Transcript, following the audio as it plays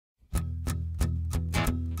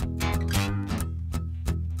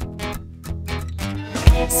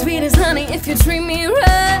Sweet as honey if you treat me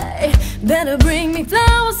right. Better bring me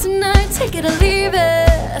flowers tonight, take it or leave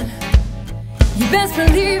it. You best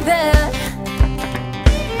believe it.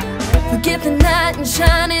 Forget the knight in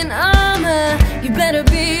shining armor. You better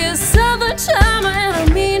be a southern charmer, and I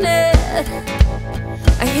mean it.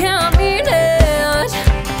 Yeah, I mean it.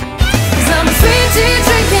 'Cause I'm a sweet tea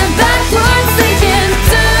drinking, backwards thinking,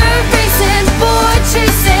 dirt racing, boy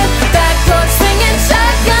chasing, backwards swinging,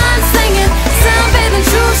 shotgun slinging, sunbathing,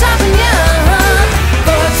 shoe shopping, yeah.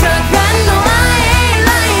 For a truck riding, no I ain't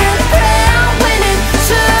lying. Prayer winning,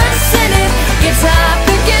 church sinning, guitar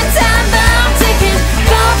picking, time bound ticking,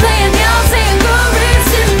 ball playing, y'all saying glorious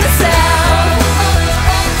in the South.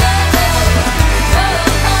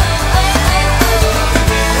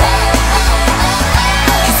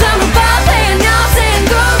 'Cause I'm a ball playing, y'all saying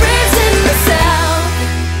glorious in the South.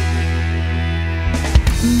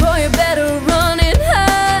 Boy, you better